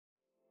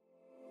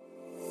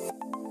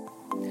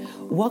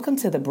Welcome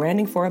to the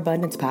Branding for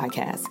Abundance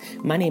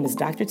podcast. My name is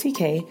Dr.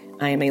 TK.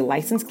 I am a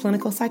licensed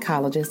clinical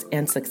psychologist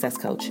and success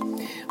coach.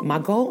 My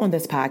goal on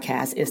this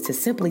podcast is to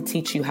simply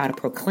teach you how to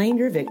proclaim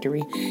your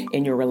victory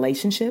in your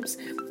relationships,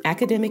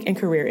 academic and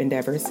career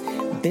endeavors,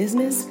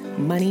 business,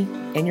 money,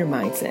 and your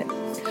mindset.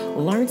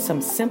 Learn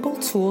some simple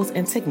tools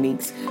and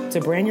techniques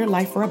to brand your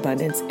life for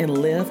abundance and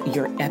live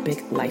your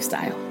epic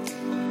lifestyle.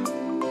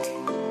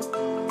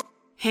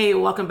 Hey,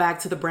 welcome back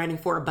to the Branding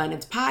for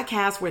Abundance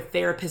podcast, where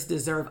therapists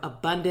deserve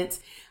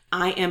abundance.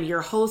 I am your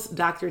host,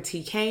 Dr.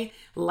 TK,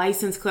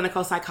 licensed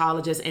clinical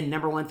psychologist and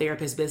 #1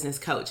 therapist business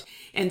coach.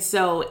 And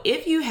so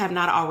if you have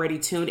not already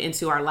tuned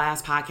into our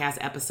last podcast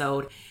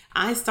episode,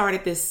 I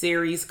started this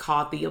series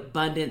called the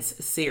Abundance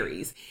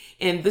Series.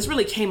 And this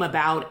really came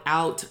about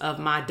out of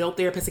my Dope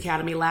Therapist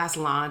Academy last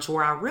launch,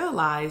 where I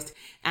realized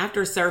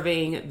after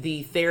serving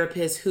the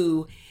therapists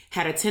who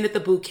had attended the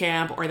boot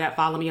camp or that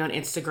follow me on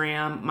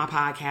Instagram, my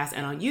podcast,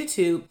 and on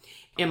YouTube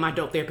in my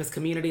Dope Therapist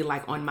community,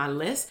 like on my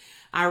list,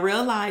 I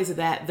realized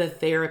that the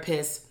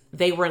therapists,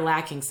 they were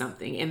lacking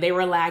something, and they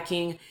were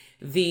lacking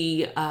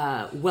the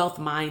wealth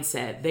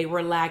mindset. They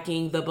were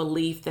lacking the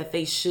belief that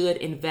they should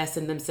invest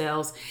in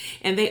themselves.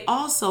 And they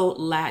also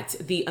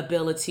lacked the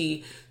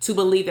ability to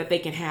believe that they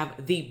can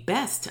have the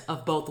best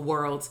of both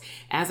worlds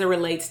as it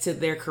relates to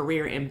their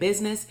career in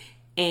business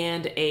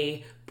and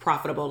a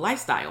profitable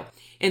lifestyle.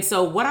 And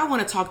so what I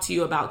want to talk to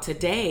you about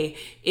today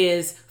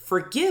is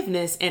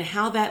forgiveness and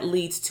how that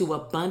leads to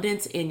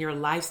abundance in your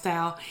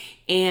lifestyle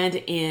and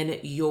in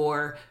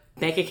your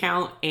bank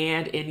account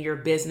and in your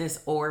business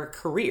or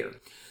career.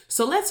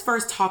 So let's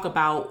first talk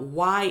about,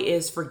 why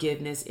is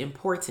forgiveness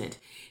important?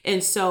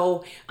 And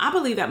so I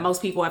believe that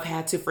most people have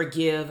had to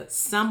forgive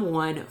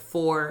someone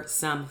for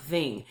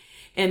something.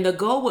 And the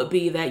goal would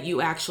be that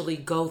you actually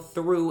go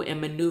through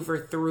and maneuver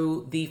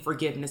through the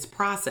forgiveness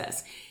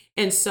process.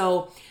 And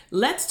so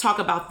let's talk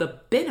about the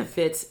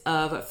benefits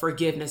of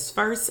forgiveness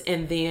first,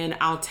 and then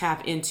I'll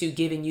tap into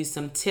giving you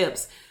some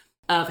tips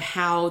of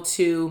how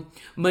to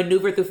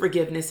maneuver through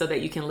forgiveness so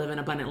that you can live an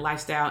abundant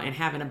lifestyle and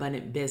have an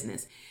abundant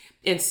business.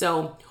 And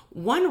so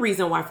one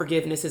reason why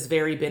forgiveness is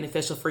very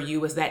beneficial for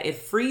you is that it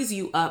frees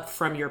you up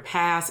from your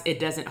past. It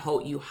doesn't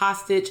hold you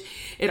hostage.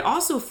 It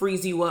also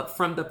frees you up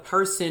from the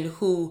person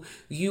who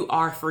you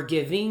are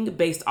forgiving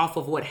based off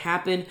of what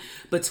happened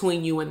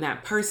between you and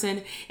that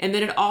person. And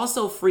then it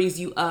also frees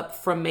you up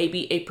from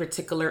maybe a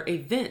particular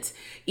event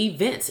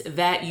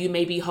that you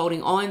may be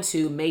holding on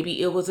to.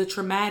 Maybe it was a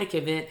traumatic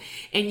event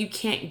and you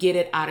can't get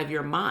it out of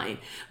your mind.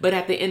 But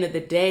at the end of the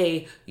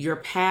day, your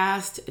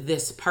past,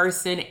 this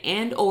person,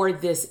 and or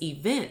this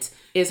event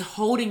is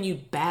holding you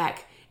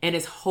back and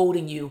is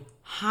holding you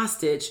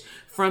hostage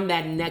from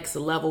that next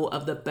level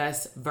of the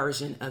best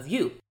version of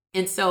you.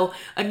 And so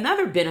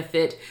another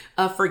benefit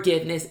of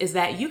forgiveness is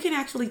that you can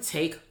actually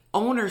take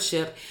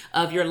ownership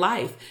of your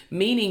life,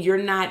 meaning you're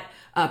not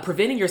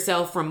preventing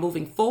yourself from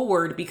moving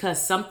forward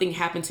because something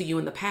happened to you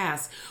in the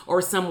past,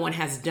 or someone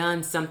has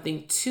done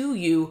something to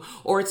you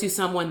or to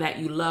someone that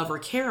you love or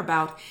care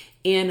about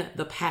in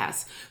the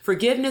past.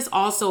 Forgiveness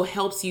also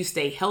helps you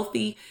stay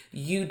healthy.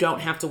 You don't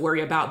have to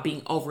worry about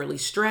being overly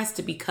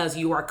stressed because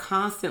you are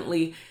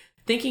constantly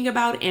thinking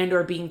about and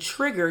or being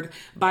triggered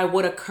by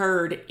what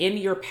occurred in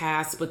your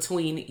past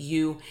between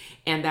you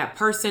and that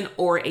person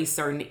or a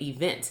certain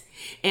event.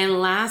 And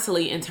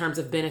lastly, in terms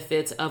of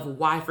benefits of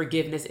why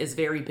forgiveness is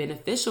very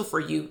beneficial for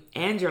you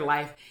and your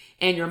life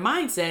and your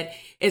mindset,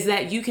 is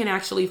that you can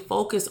actually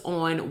focus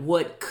on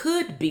what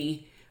could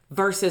be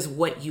versus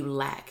what you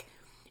lack.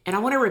 And I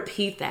want to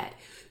repeat that.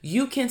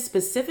 You can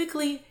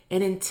specifically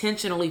and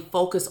intentionally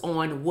focus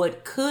on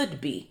what could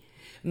be,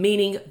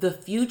 meaning the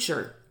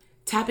future,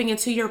 tapping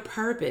into your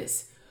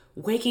purpose,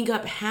 waking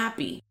up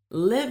happy,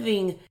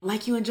 living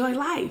like you enjoy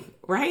life,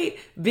 right?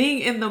 Being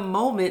in the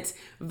moment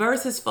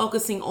versus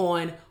focusing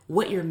on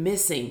what you're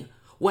missing,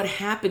 what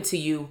happened to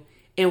you,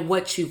 and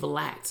what you've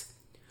lacked.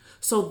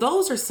 So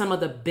those are some of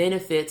the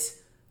benefits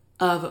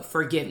of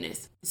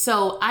forgiveness.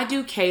 So I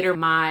do cater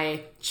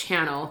my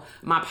channel,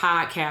 my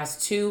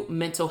podcast, to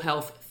mental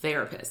health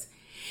therapists.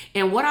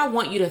 And what I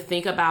want you to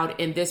think about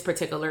in this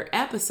particular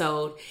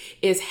episode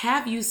is,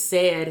 have you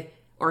said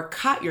or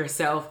caught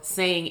yourself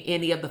saying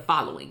any of the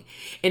following?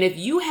 And if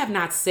you have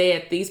not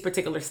said these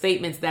particular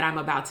statements that I'm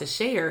about to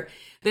share,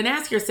 then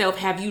ask yourself,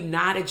 have you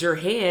nodded your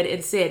head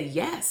and said,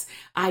 yes,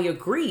 I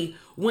agree,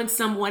 when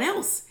someone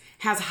else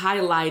has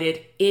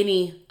highlighted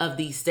any of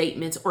these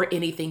statements or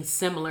anything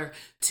similar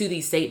to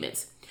these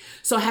statements?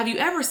 So have you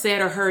ever said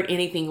or heard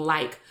anything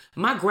like,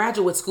 my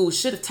graduate school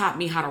should have taught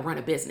me how to run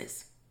a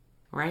business,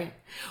 right?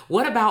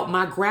 What about,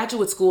 my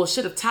graduate school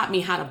should have taught me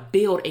how to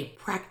build a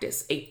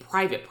practice, a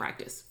private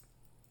practice?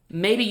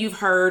 Maybe you've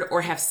heard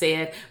or have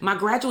said, my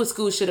graduate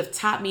school should have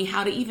taught me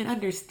how to even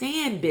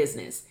understand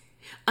business,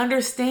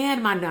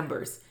 understand my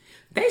numbers.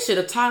 They should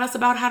have taught us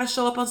about how to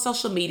show up on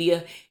social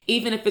media,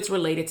 even if it's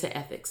related to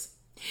ethics.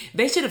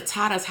 They should have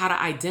taught us how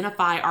to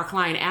identify our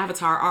client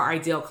avatar, our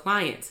ideal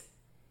client.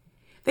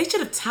 They should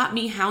have taught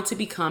me how to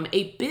become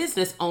a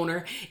business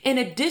owner in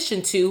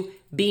addition to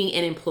being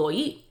an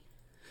employee.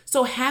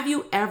 So have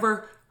you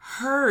ever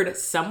heard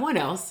someone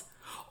else,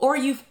 or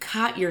you've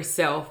caught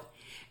yourself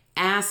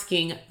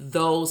asking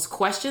those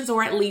questions,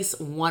 or at least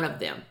one of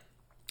them?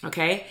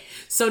 Okay,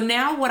 so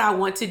now what I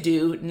want to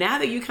do, now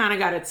that you kind of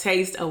got a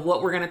taste of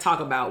what we're going to talk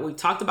about, we've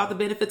talked about the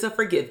benefits of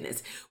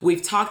forgiveness.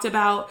 We've talked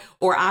about,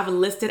 or I've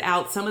listed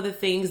out some of the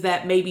things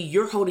that maybe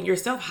you're holding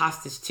yourself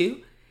hostage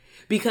to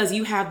because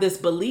you have this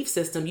belief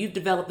system, you've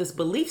developed this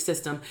belief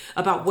system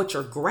about what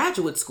your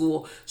graduate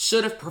school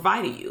should have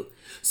provided you.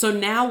 So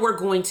now we're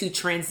going to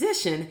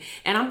transition,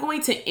 and I'm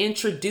going to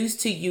introduce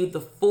to you the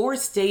 4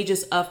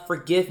 stages of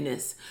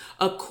forgiveness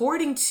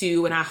according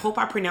to, and I hope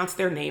I pronounced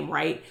their name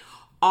right,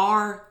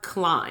 R.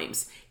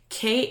 Klimes,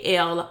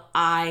 Klimes.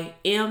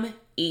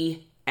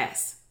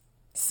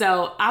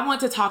 So I want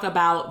to talk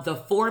about the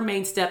 4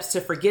 main steps to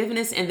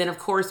forgiveness. And then of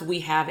course we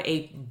have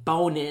a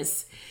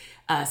bonus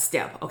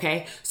step.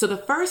 Okay. So the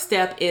first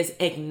step is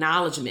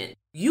acknowledgement.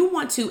 You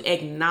want to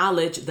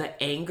acknowledge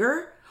the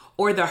anger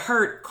or the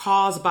hurt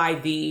caused by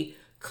the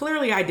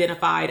clearly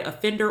identified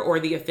offender or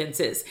the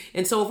offenses.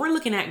 And so if we're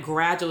looking at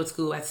graduate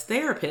school as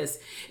therapists,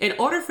 in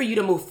order for you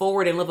to move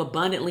forward and live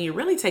abundantly and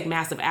really take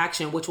massive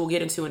action, which we'll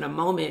get into in a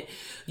moment,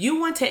 you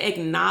want to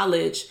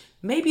acknowledge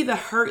maybe the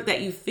hurt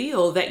that you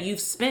feel that you've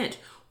spent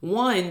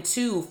 1,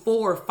 2,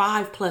 4,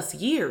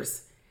 5+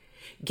 years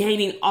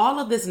gaining all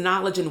of this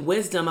knowledge and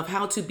wisdom of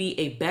how to be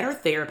a better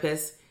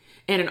therapist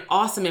and an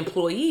awesome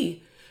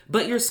employee,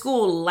 but your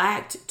school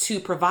lacked to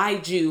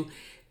provide you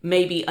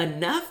maybe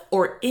enough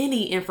or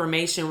any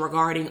information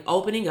regarding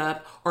opening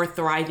up or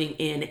thriving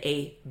in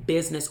a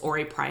business or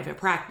a private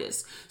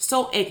practice.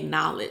 So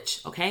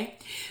acknowledge, okay?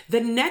 The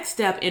next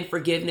step in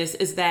forgiveness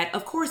is that,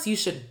 of course, you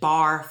should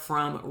bar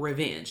from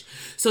revenge.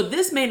 So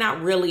this may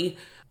not really,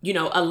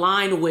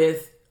 align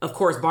with, of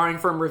course, barring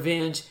from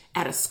revenge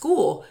at a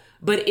school,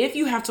 but if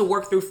you have to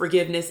work through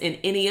forgiveness in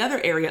any other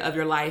area of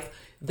your life,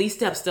 these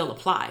steps still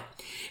apply.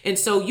 And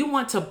so you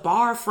want to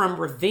bar from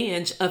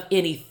revenge of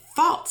any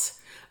thought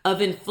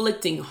of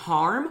inflicting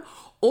harm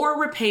or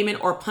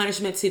repayment or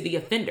punishment to the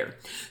offender.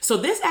 So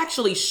this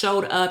actually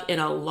showed up in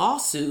a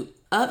lawsuit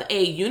of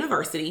a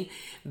university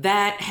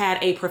that had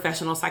a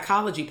professional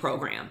psychology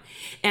program.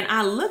 And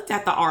I looked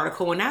at the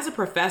article, and as a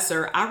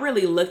professor, I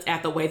really looked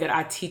at the way that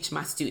I teach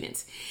my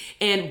students.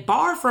 And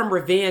bar from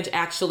revenge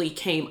actually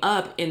came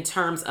up in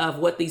terms of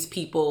what these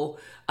people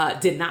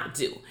did not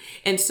do.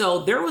 And so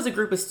there was a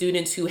group of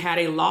students who had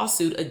a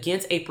lawsuit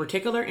against a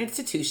particular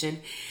institution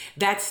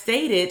that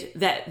stated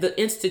that the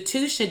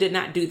institution did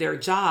not do their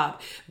job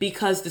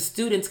because the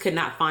students could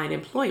not find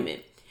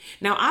employment.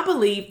 Now, I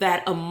believe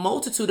that a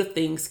multitude of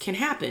things can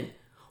happen.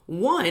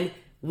 One,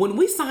 when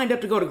we signed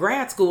up to go to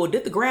grad school,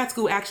 did the grad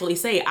school actually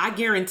say, I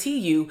guarantee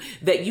you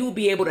that you will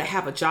be able to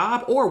have a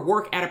job or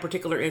work at a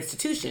particular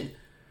institution?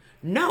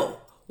 No.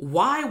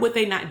 Why would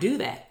they not do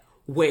that?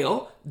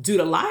 Well, due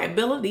to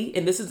liability,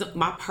 and this is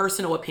my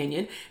personal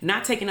opinion,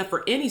 not taking up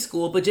for any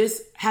school, but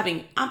just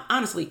having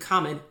honestly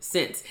common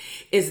sense,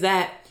 is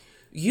that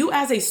you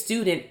as a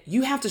student,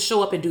 you have to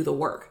show up and do the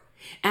work.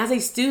 As a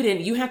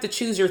student, you have to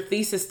choose your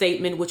thesis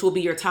statement, which will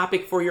be your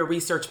topic for your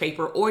research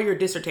paper or your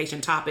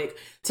dissertation topic,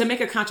 to make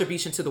a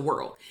contribution to the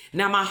world.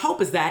 Now, my hope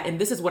is that, and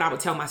this is what I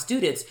would tell my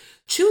students,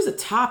 choose a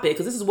topic,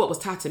 because this is what was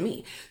taught to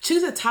me.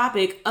 Choose a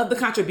topic of the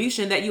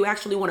contribution that you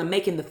actually want to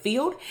make in the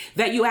field,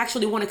 that you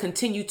actually want to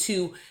continue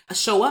to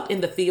show up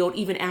in the field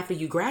even after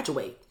you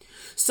graduate.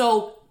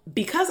 So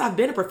because I've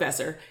been a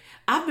professor,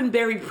 I've been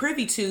very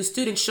privy to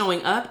students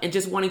showing up and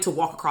just wanting to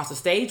walk across the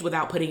stage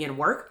without putting in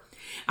work.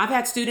 I've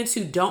had students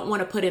who don't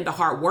want to put in the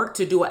hard work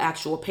to do an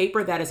actual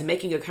paper that is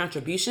making a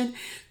contribution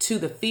to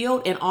the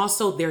field and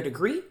also their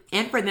degree,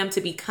 and for them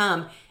to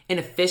become an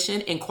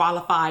efficient and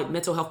qualified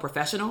mental health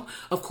professional,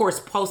 of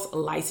course,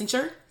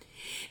 post-licensure.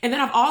 And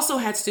then I've also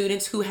had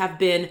students who have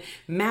been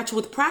matched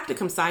with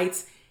practicum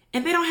sites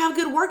and they don't have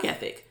good work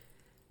ethic.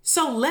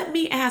 So let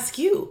me ask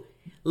you,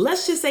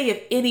 let's just say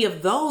if any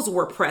of those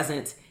were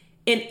present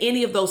in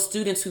any of those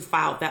students who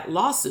filed that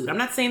lawsuit. I'm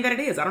not saying that it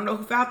is. I don't know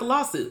who filed the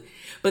lawsuit,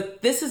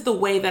 but this is the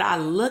way that I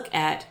look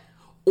at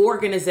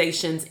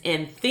organizations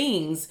and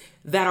things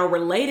that are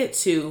related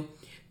to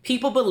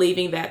people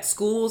believing that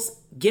schools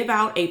give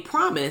out a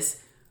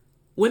promise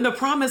when the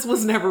promise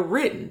was never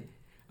written.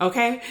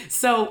 Okay,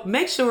 so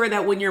make sure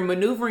that when you're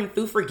maneuvering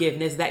through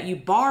forgiveness, that you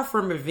bar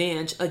from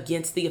revenge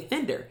against the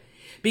offender,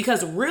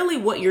 because really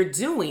what you're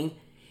doing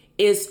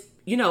is,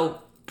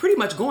 pretty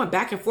much going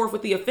back and forth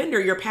with the offender.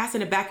 You're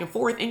passing it back and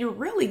forth, and you're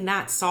really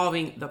not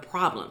solving the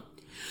problem.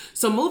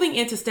 So moving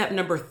into step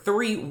number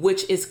 3,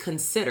 which is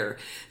consider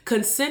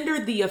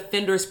the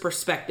offender's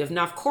perspective.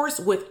 Now, of course,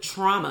 with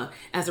trauma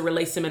as it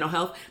relates to mental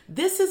health,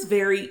 this is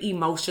very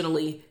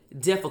emotionally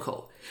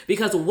difficult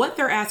because what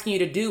they're asking you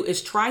to do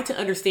is try to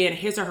understand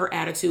his or her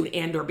attitude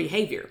and or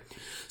behavior.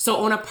 So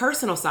on a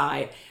personal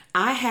side,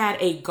 I had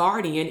a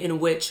guardian in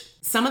which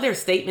some of their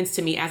statements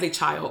to me as a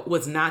child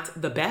was not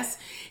the best.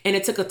 And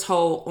it took a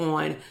toll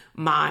on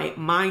my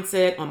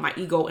mindset, on my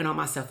ego, and on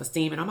my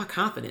self-esteem and on my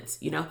confidence,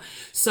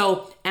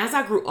 So as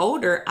I grew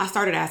older, I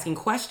started asking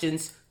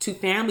questions to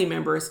family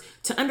members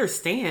to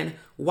understand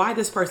why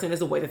this person is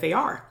the way that they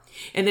are.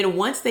 And then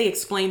once they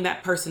explained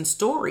that person's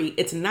story,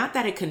 it's not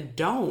that it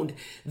condoned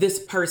this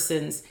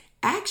person's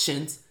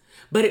actions,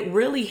 but it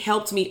really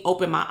helped me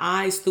open my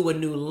eyes through a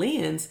new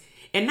lens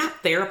and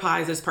not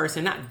therapize this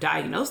person, not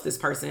diagnose this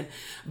person,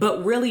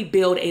 but really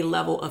build a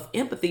level of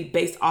empathy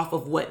based off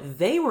of what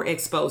they were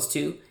exposed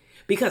to,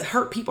 because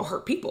hurt people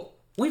hurt people.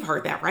 We've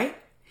heard that, right?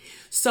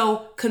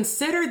 So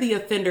consider the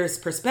offender's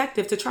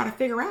perspective to try to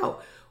figure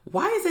out,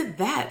 why is it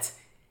that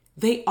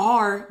they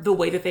are the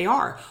way that they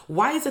are?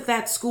 Why is it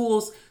that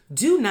schools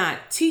do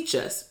not teach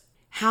us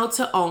how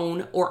to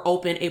own or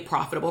open a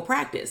profitable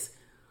practice?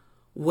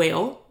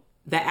 Well,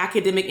 the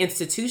academic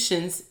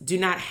institutions do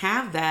not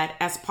have that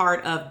as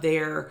part of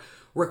their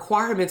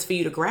requirements for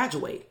you to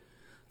graduate.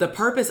 The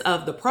purpose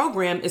of the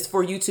program is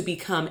for you to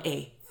become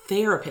a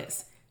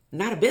therapist,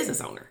 not a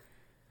business owner.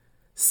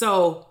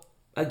 So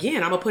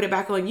again, I'm gonna put it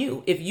back on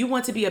you. If you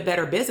want to be a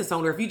better business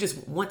owner, if you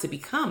just want to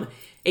become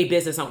a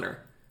business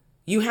owner,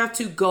 you have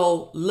to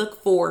go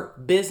look for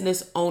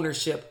business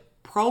ownership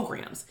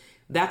programs.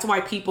 That's why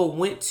people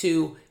went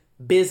to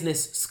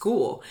business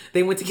school.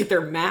 They went to get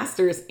their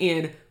master's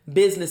in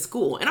business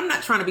school. And I'm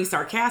not trying to be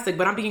sarcastic,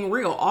 but I'm being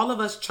real. All of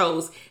us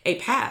chose a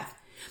path.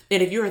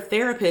 And if you're a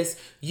therapist,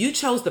 you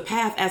chose the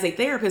path as a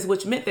therapist,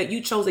 which meant that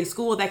you chose a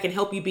school that can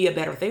help you be a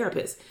better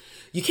therapist.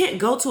 You can't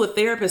go to a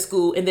therapist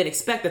school and then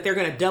expect that they're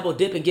going to double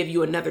dip and give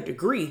you another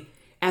degree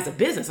as a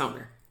business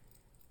owner.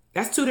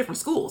 That's two different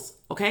schools,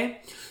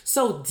 okay?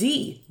 So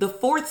D, the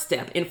fourth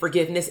step in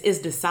forgiveness, is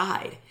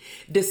decide.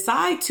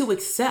 Decide to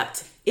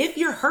accept if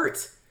you're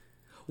hurt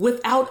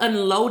without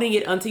unloading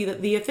it onto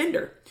the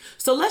offender.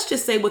 So let's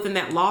just say within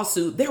that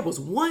lawsuit, there was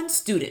one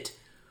student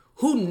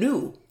who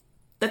knew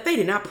that they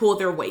did not pull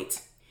their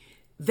weight.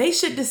 They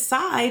should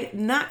decide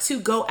not to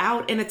go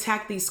out and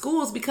attack these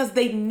schools because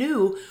they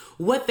knew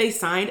what they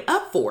signed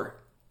up for.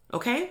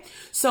 Okay,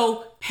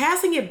 so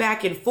passing it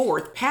back and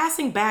forth,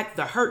 passing back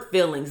the hurt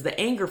feelings, the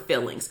anger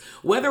feelings,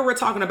 whether we're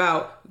talking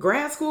about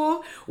grad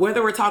school,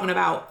 whether we're talking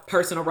about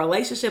personal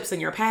relationships in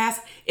your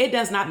past, it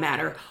does not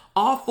matter.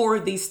 All four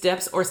of these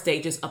steps or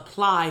stages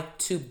apply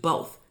to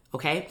both.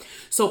 Okay,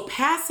 so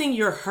passing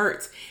your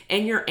hurt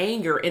and your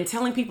anger and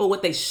telling people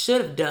what they should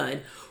have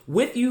done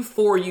with you,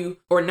 for you,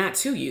 or not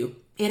to you,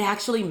 it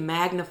actually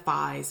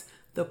magnifies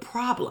the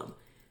problem.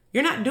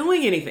 You're not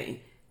doing anything.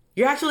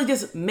 You're actually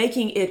just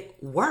making it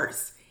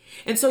worse.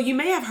 And so you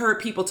may have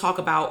heard people talk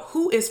about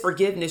who is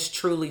forgiveness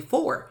truly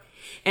for.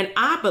 And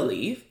I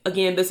believe,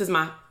 again, this is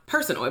my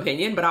personal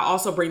opinion, but I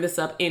also bring this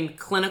up in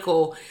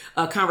clinical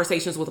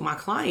conversations with my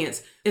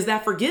clients, is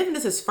that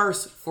forgiveness is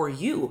first for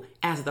you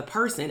as the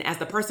person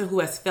who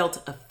has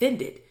felt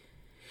offended.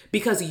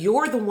 Because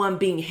you're the one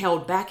being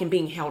held back and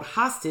being held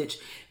hostage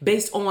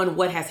based on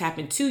what has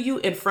happened to you,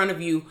 in front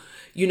of you,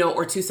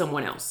 or to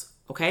someone else.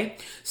 Okay,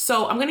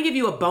 so I'm going to give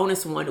you a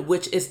bonus one,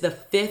 which is the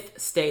fifth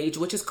stage,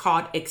 which is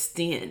called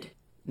extend.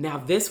 Now,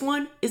 this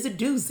one is a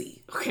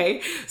doozy.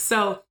 Okay,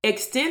 so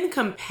extend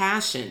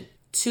compassion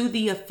to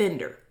the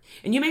offender.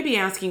 And you may be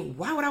asking,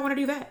 why would I want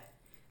to do that?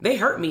 They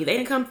hurt me. They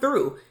didn't come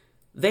through.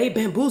 They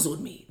bamboozled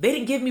me. They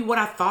didn't give me what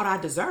I thought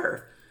I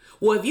deserved.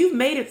 Well, if you've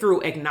made it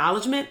through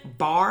acknowledgement,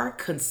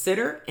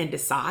 consider, and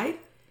decide,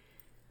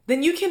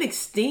 then you can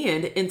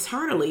extend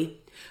internally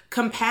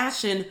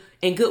compassion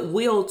and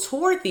goodwill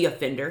toward the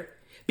offender,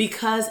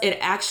 because it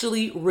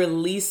actually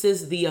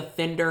releases the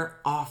offender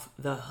off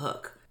the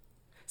hook.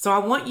 So I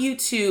want you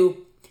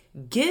to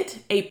get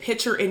a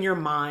picture in your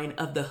mind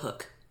of the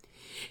hook.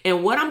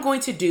 And what I'm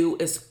going to do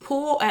is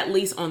pull, at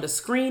least on the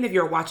screen, if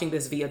you're watching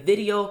this via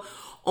video,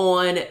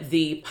 on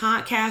the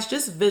podcast,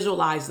 just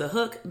visualize the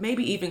hook,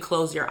 maybe even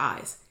close your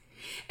eyes.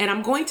 And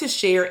I'm going to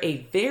share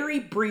a very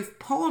brief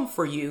poem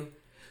for you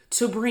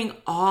to bring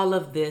all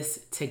of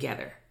this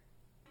together.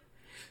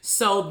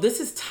 So this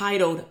is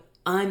titled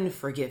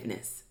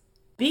Unforgiveness.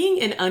 Being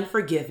in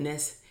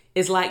unforgiveness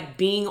is like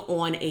being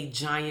on a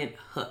giant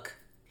hook.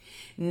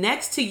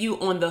 Next to you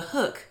on the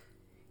hook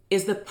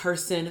is the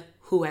person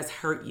who has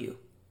hurt you.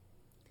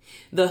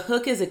 The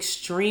hook is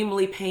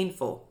extremely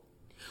painful.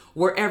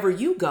 Wherever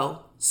you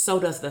go, so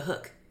does the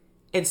hook,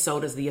 and so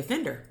does the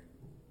offender.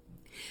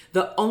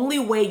 The only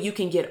way you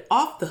can get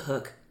off the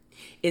hook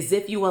is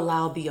if you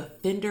allow the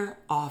offender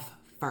off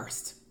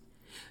first.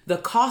 The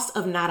cost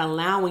of not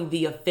allowing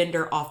the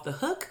offender off the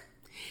hook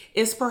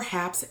is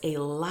perhaps a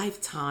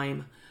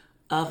lifetime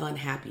of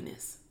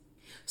unhappiness.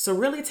 So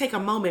really take a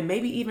moment,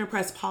 maybe even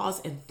press pause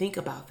and think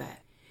about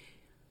that.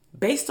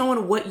 Based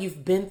on what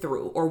you've been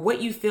through or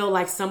what you feel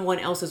like someone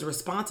else is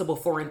responsible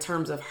for in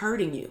terms of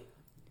hurting you,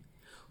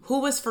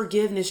 who is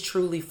forgiveness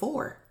truly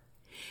for?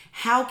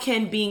 How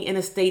can being in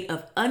a state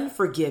of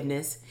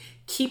unforgiveness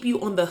keep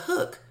you on the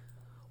hook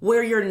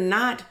where you're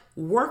not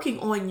working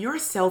on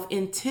yourself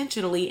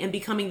intentionally and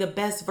becoming the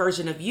best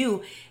version of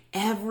you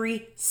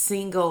every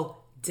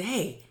single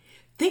day.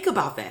 Think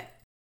about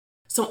that.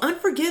 So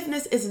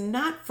unforgiveness is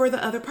not for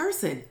the other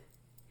person.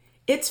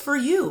 It's for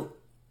you.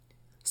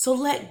 So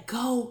let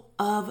go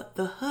of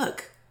the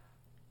hook.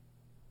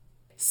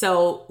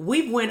 So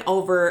we've went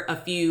over a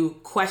few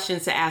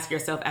questions to ask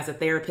yourself as a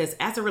therapist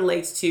as it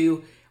relates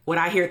to what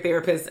I hear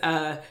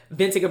therapists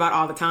venting about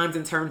all the times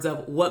in terms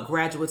of what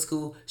graduate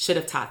school should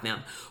have taught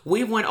them.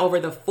 We went over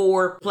the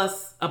 4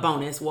 plus a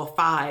bonus,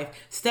 5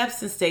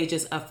 steps and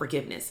stages of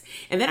forgiveness.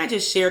 And then I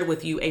just shared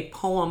with you a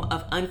poem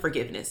of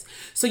unforgiveness.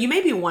 So you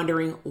may be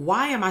wondering,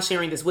 why am I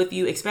sharing this with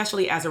you,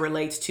 especially as it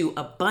relates to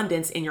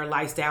abundance in your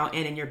lifestyle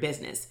and in your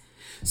business?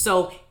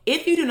 So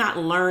if you do not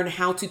learn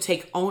how to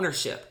take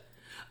ownership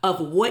of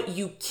what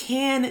you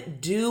can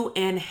do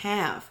and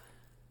have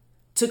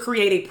to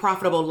create a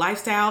profitable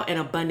lifestyle and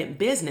abundant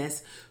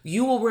business,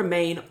 you will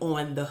remain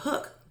on the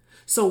hook.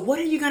 So what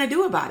are you going to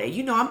do about it?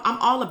 You know, I'm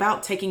all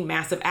about taking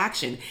massive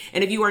action.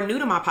 And if you are new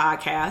to my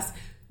podcast,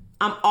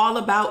 I'm all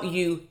about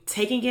you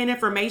taking in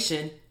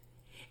information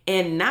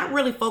and not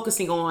really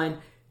focusing on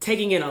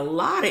taking in a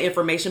lot of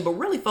information, but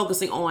really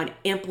focusing on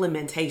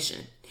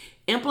implementation.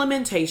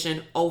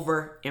 Implementation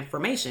over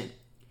information.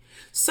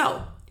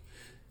 So,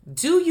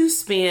 do you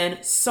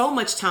spend so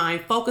much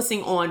time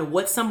focusing on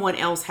what someone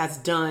else has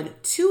done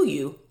to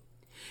you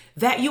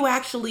that you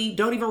actually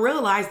don't even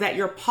realize that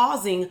you're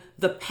pausing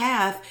the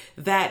path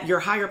that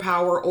your higher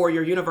power or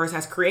your universe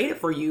has created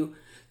for you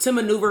to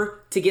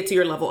maneuver to get to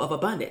your level of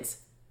abundance?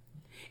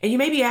 And you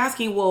may be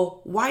asking, well,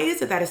 why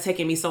is it that it's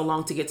taking me so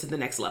long to get to the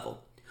next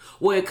level?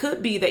 Well, it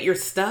could be that you're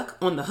stuck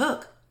on the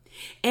hook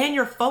and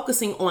you're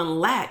focusing on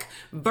lack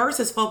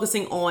versus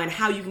focusing on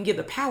how you can give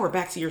the power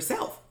back to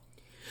yourself.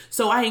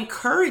 So I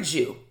encourage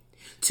you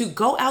to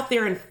go out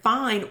there and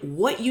find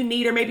what you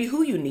need or maybe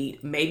who you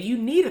need. Maybe you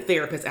need a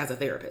therapist as a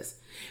therapist.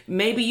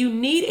 Maybe you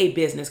need a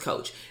business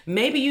coach.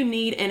 Maybe you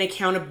need an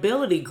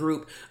accountability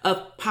group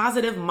of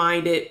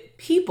positive-minded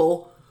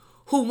people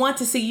who want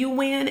to see you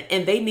win,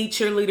 and they need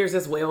cheerleaders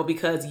as well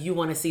because you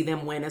want to see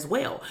them win as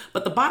well.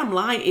 But the bottom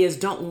line is,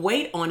 don't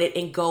wait on it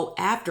and go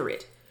after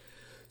it.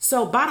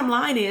 So bottom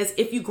line is,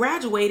 if you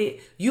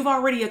graduated, you've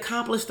already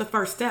accomplished the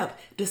first step,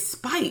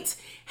 despite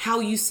how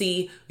you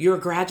see your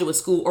graduate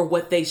school or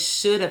what they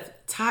should have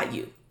taught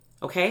you,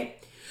 okay?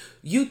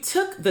 You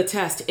took the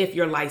test if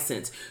you're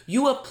licensed.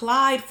 You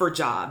applied for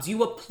jobs.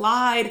 You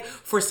applied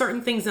for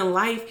certain things in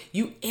life.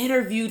 You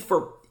interviewed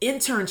for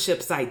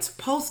internship sites,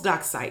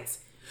 postdoc sites.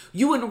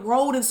 You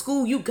enrolled in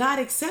school. You got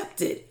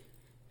accepted.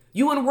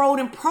 You enrolled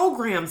in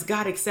programs,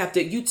 got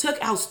accepted. You took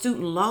out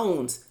student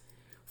loans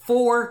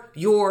for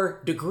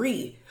your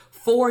degree,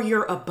 for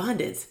your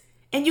abundance,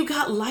 and you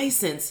got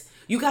licensed.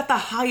 You got the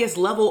highest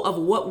level of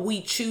what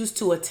we choose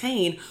to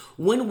attain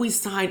when we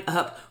sign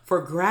up for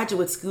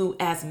graduate school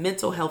as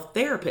mental health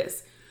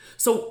therapists.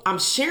 So I'm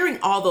sharing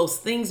all those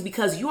things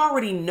because you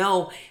already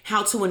know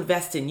how to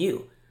invest in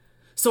you.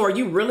 So are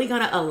you really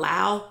going to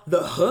allow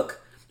the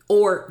hook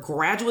or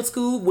graduate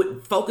school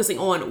with focusing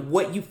on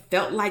what you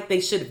felt like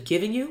they should have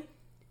given you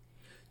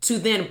to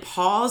then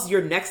pause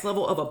your next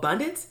level of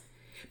abundance?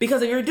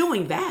 Because if you're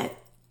doing that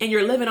and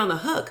you're living on the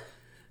hook,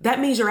 that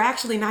means you're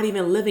actually not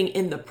even living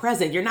in the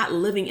present. You're not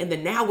living in the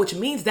now, which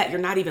means that you're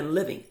not even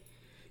living.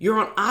 You're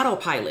on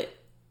autopilot.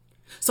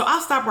 So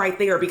I'll stop right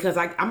there because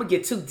I'm going to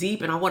get too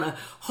deep and I want to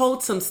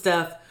hold some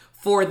stuff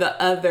for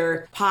the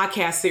other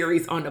podcast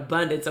series on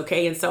abundance,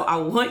 okay? And so I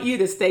want you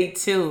to stay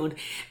tuned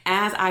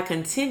as I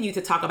continue to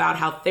talk about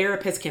how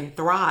therapists can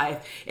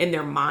thrive in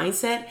their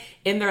mindset,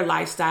 in their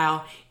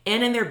lifestyle,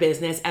 and in their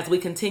business as we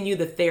continue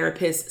the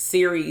therapist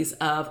series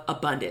of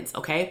abundance,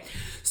 okay?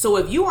 So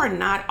if you are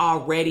not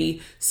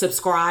already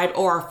subscribed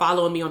or are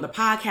following me on the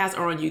podcast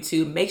or on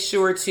YouTube, make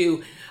sure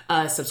to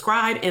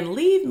subscribe and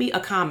leave me a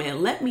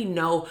comment. Let me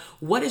know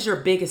what is your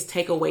biggest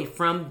takeaway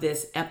from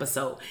this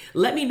episode.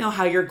 Let me know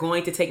how you're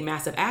going to take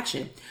massive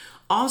action.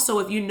 Also,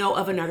 if you know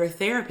of another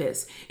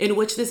therapist in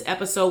which this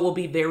episode will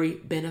be very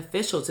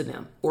beneficial to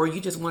them, or you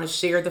just want to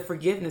share the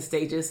forgiveness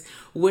stages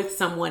with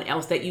someone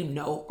else that you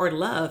know or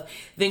love,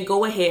 then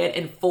go ahead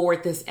and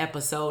forward this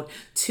episode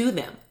to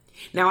them.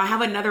 Now, I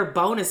have another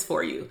bonus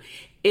for you.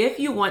 If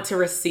you want to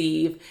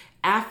receive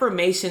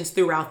affirmations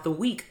throughout the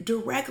week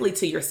directly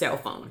to your cell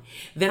phone,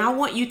 then I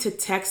want you to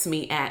text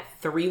me at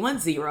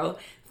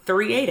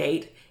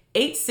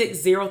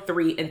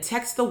 310-388-8603 and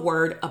text the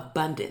word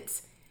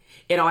abundance.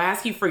 It'll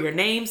ask you for your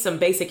name, some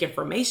basic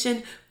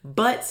information,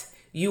 but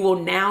you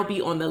will now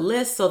be on the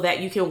list so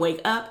that you can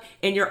wake up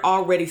and you're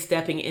already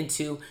stepping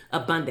into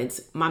abundance.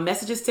 My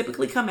messages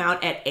typically come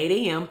out at 8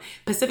 a.m.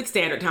 Pacific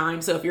Standard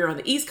Time. So if you're on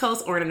the East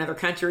Coast or in another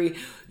country,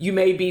 you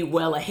may be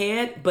well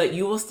ahead, but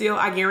you will still,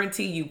 I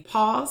guarantee you,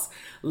 pause,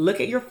 look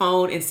at your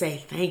phone and say,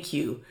 thank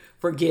you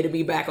for getting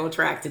me back on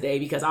track today,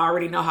 because I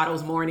already know how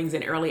those mornings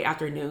and early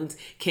afternoons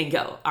can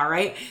go. All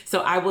right.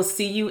 So I will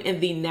see you in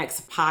the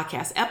next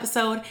podcast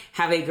episode.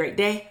 Have a great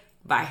day.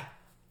 Bye.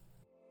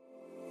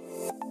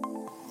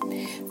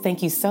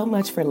 Thank you so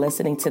much for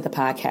listening to the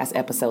podcast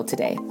episode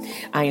today.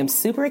 I am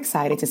super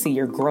excited to see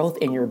your growth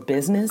in your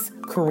business,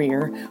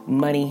 career,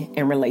 money,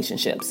 and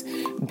relationships.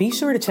 Be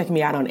sure to check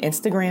me out on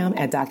Instagram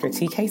at Dr.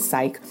 TK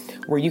Psych,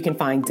 where you can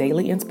find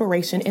daily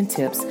inspiration and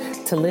tips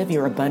to live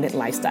your abundant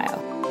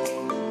lifestyle.